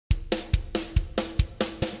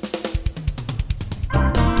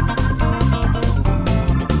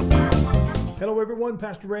Hello everyone,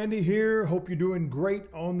 Pastor Randy here. Hope you're doing great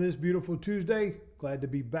on this beautiful Tuesday. Glad to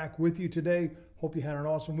be back with you today. Hope you had an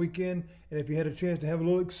awesome weekend. And if you had a chance to have a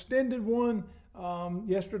little extended one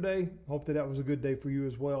yesterday, hope that was a good day for you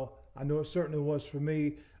as well. I know it certainly was for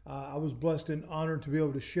me. I was blessed and honored to be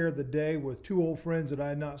able to share the day with two old friends that I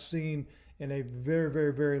had not seen in a very,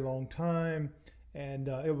 very, very long time. And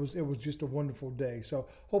it was just a wonderful day. So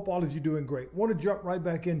hope all of you doing great. Want to jump right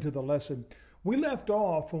back into the lesson. We left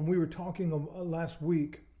off when we were talking last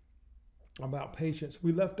week about patience.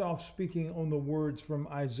 We left off speaking on the words from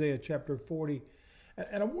Isaiah chapter 40.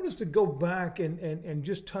 And I want us to go back and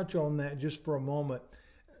just touch on that just for a moment.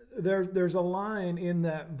 There's a line in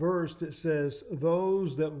that verse that says,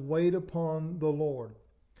 those that wait upon the Lord.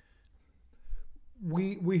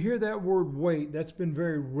 We hear that word wait. That's been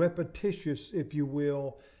very repetitious, if you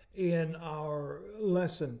will, in our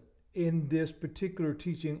lesson in this particular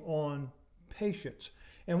teaching on patience.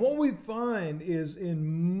 And what we find is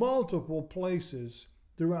in multiple places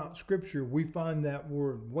throughout Scripture, we find that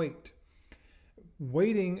word wait.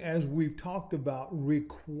 Waiting, as we've talked about,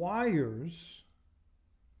 requires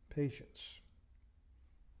patience.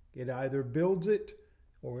 It either builds it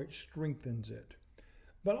or it strengthens it.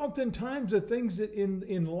 But oftentimes the things that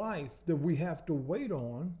in life that we have to wait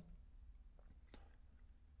on,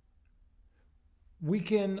 we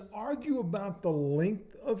can argue about the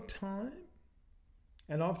length of time.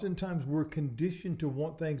 And oftentimes we're conditioned to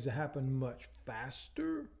want things to happen much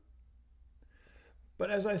faster.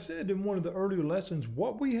 But as I said in one of the earlier lessons,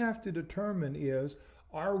 what we have to determine is,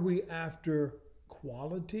 are we after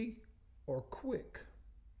quality or quick?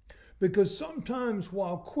 Because sometimes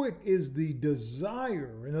while quick is the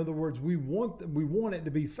desire, in other words, we want it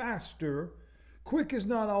to be faster, quick is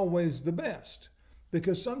not always the best.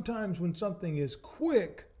 Because sometimes when something is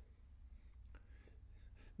quick,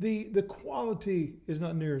 the quality is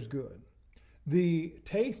not near as good. The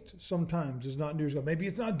taste sometimes is not near as good. Maybe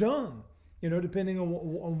it's not done, depending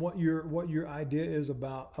on what your idea is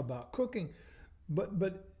about cooking.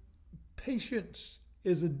 But patience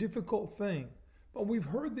is a difficult thing. But we've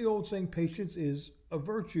heard the old saying, patience is a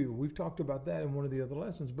virtue. We've talked about that in one of the other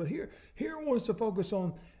lessons. But here I want us to focus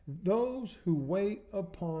on those who wait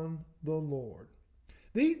upon the Lord.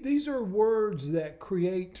 These are words that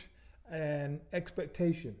create an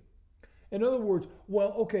expectation. In other words,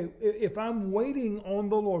 if I'm waiting on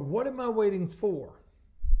the Lord, what am I waiting for?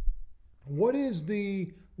 What is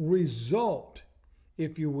the result,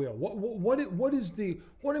 if you will?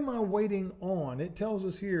 What am I waiting on? It tells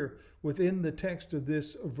us here within the text of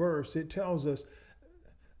this verse, it tells us,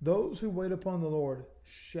 those who wait upon the Lord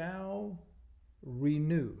shall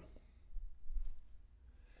renew.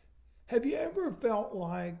 Have you ever felt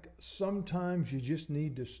like sometimes you just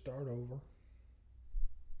need to start over?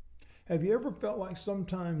 Have you ever felt like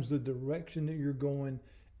sometimes the direction that you're going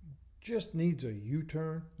just needs a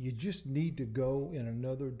U-turn? You just need to go in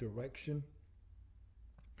another direction?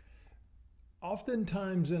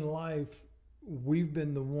 Oftentimes in life, we've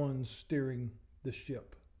been the ones steering the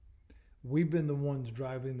ship. We've been the ones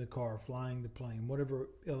driving the car, flying the plane, whatever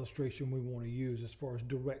illustration we want to use as far as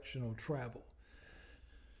directional travel.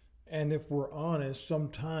 And if we're honest,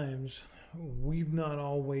 sometimes we've not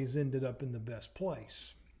always ended up in the best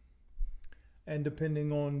place. And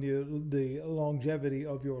depending on the longevity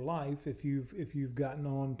of your life, if you've gotten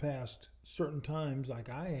on past certain times like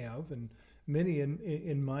I have, and many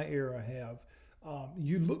in my era have,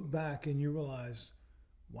 you look back and you realize,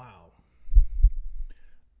 wow,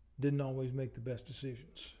 didn't always make the best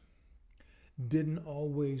decisions. Didn't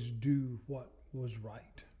always do what was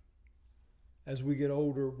right. As we get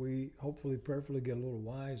older, we hopefully, prayerfully get a little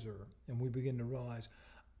wiser, and we begin to realize,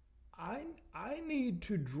 I need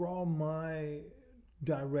to draw my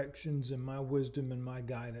directions and my wisdom and my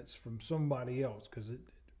guidance from somebody else, because it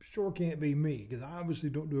sure can't be me, because I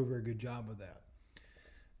obviously don't do a very good job of that.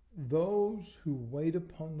 Those who wait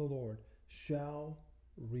upon the Lord shall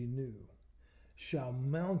renew, shall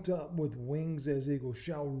mount up with wings as eagles,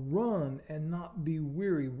 shall run and not be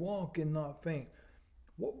weary, walk and not faint.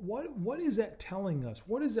 What is that telling us?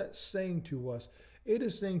 What is that saying to us? It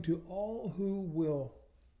is saying to all who will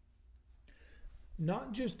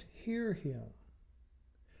not just hear him,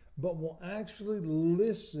 but will actually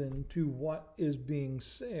listen to what is being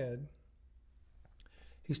said.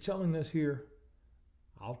 He's telling us here,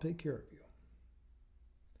 I'll take care of you.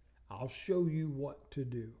 I'll show you what to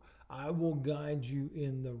do. I will guide you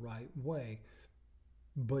in the right way.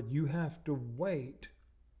 But you have to wait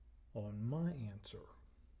on my answer.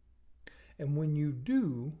 And when you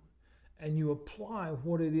do, and you apply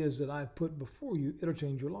what it is that I've put before you, it'll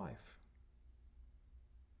change your life.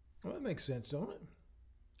 Well, that makes sense, don't it?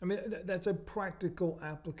 I mean, that's a practical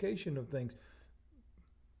application of things.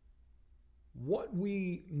 What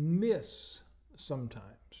we miss sometimes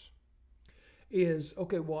is,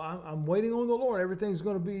 okay, well, I'm waiting on the Lord. Everything's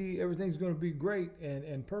going to be great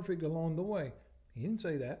and perfect along the way. He didn't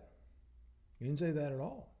say that. He didn't say that at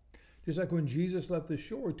all. Just like when Jesus left the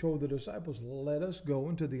shore, he told the disciples, let us go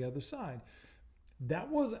into the other side. That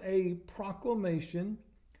was a proclamation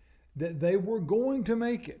that they were going to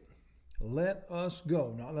make it. Let us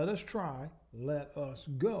go. Not let us try. Let us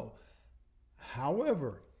go.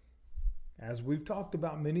 However, as we've talked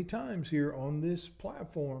about many times here on this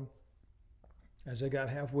platform, as they got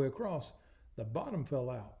halfway across, the bottom fell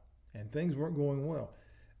out and things weren't going well.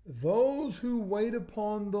 Those who wait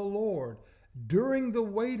upon the Lord, during the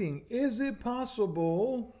waiting, is it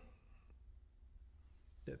possible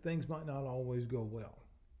that things might not always go well?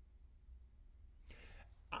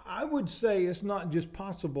 I would say it's not just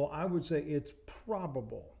possible. I would say it's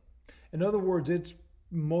probable. In other words, it's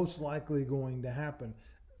most likely going to happen.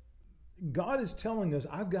 God is telling us,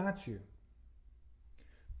 I've got you.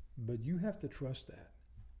 But you have to trust that.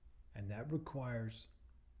 And that requires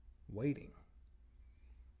waiting.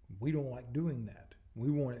 We don't like doing that. We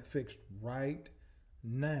want it fixed right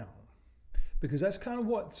now. Because that's kind of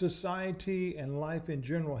what society and life in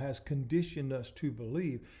general has conditioned us to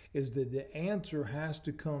believe, is that the answer has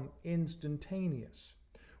to come instantaneous.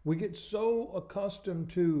 We get so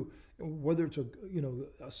accustomed to, whether it's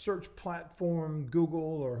a search platform,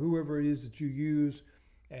 Google or whoever it is that you use,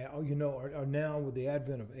 or now with the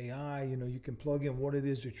advent of AI, you can plug in what it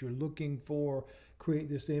is that you're looking for, create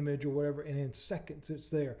this image or whatever, and in seconds it's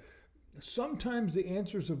there. Sometimes the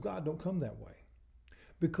answers of God don't come that way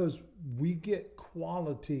because we get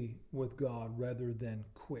quality with God rather than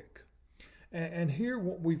quick. And here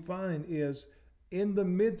what we find is, in the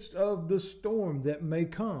midst of the storm that may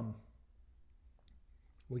come,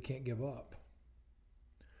 we can't give up.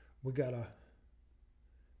 We gotta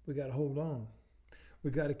hold on. We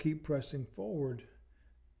got to keep pressing forward,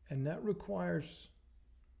 and that requires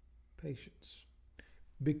patience.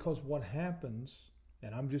 Because what happens,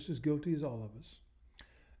 and I'm just as guilty as all of us,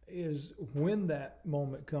 is when that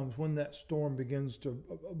moment comes, when that storm begins to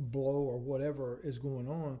blow or whatever is going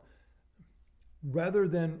on, rather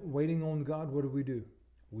than waiting on God, what do?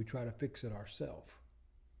 We try to fix it ourselves.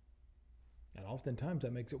 And oftentimes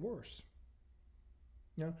that makes it worse.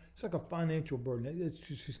 It's like a financial burden. It's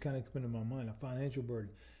just kind of coming to my mind, a financial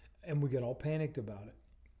burden. And we get all panicked about it.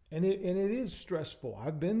 And it is stressful.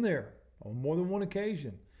 I've been there on more than one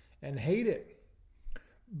occasion and hate it.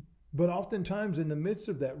 But oftentimes in the midst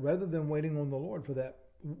of that, rather than waiting on the Lord for that,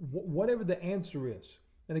 whatever the answer is.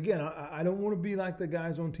 And again, I don't want to be like the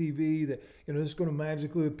guys on TV that, this is going to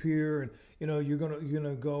magically appear and, you're going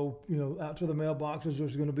to go, out to the mailboxes.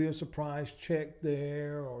 There's going to be a surprise check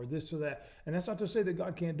there or this or that. And that's not to say that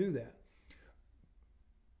God can't do that.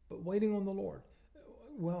 But waiting on the Lord.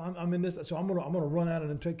 Well, I'm in this, so I'm going to run out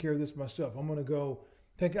and take care of this myself. I'm going to go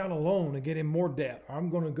take out a loan and get in more debt. Or I'm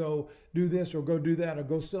going to go do this or go do that or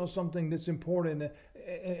go sell something that's important.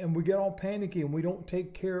 And we get all panicky and we don't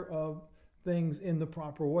take care of things in the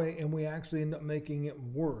proper way, and we actually end up making it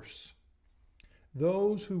worse.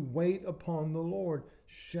 Those who wait upon the Lord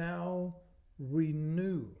shall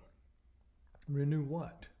renew. Renew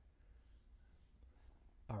what?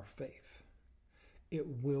 Our faith. It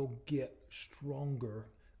will get stronger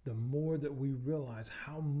the more that we realize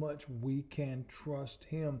how much we can trust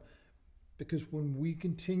Him. Because when we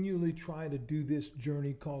continually try to do this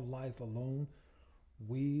journey called life alone,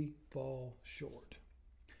 we fall short.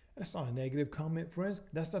 That's not a negative comment, friends.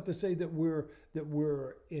 That's not to say that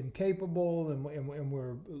we're incapable and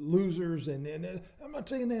we're losers. And I'm not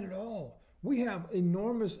saying that at all. We have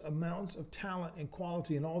enormous amounts of talent and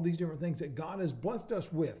quality and all these different things that God has blessed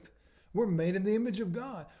us with. We're made in the image of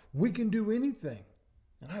God. We can do anything.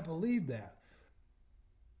 And I believe that.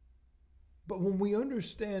 But when we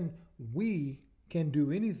understand we can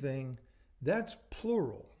do anything, that's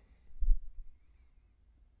plural.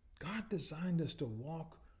 God designed us to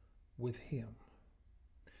walk with Him.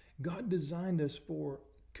 God designed us for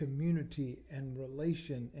community and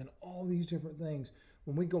relation and all these different things.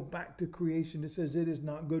 When we go back to creation, it says it is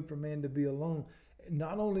not good for man to be alone.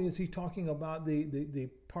 Not only is He talking about the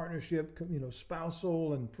partnership,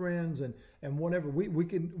 spousal and friends and whatever. We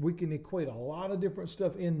can equate a lot of different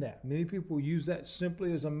stuff in that. Many people use that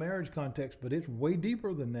simply as a marriage context, but it's way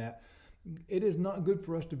deeper than that. It is not good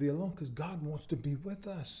for us to be alone because God wants to be with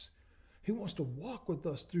us. He wants to walk with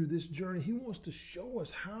us through this journey. He wants to show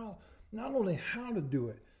us how, not only how to do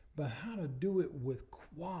it, but how to do it with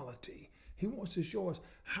quality. He wants to show us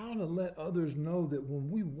how to let others know that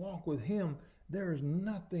when we walk with Him, There is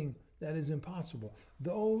nothing that is impossible.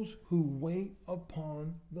 Those who wait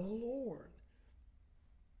upon the Lord.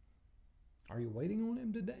 Are you waiting on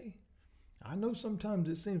him today? I know sometimes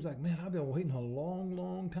it seems like, man, I've been waiting a long,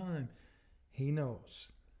 long time. He knows.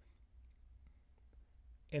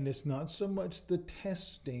 And it's not so much the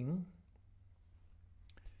testing.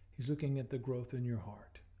 He's looking at the growth in your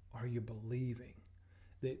heart. Are you believing?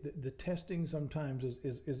 The testing sometimes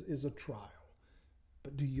is a trial.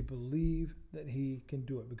 But do you believe that he can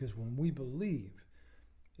do it? Because when we believe,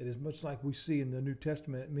 it is much like we see in the New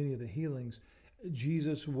Testament at many of the healings.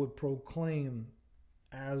 Jesus would proclaim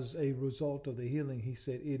as a result of the healing, he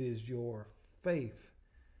said, it is your faith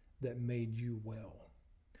that made you well.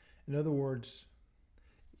 In other words,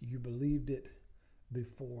 you believed it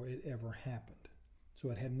before it ever happened. So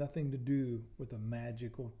it had nothing to do with a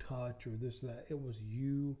magical touch or this, that. It was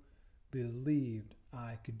you believed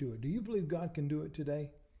I could do it. Do you believe God can do it today?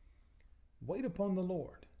 Wait upon the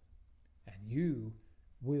Lord, and you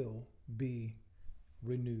will be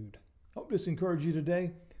renewed. Hope this encouraged you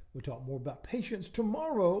today. We'll talk more about patience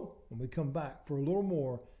tomorrow when we come back for a little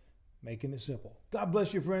more Making It Simple. God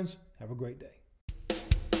bless you, friends. Have a great day.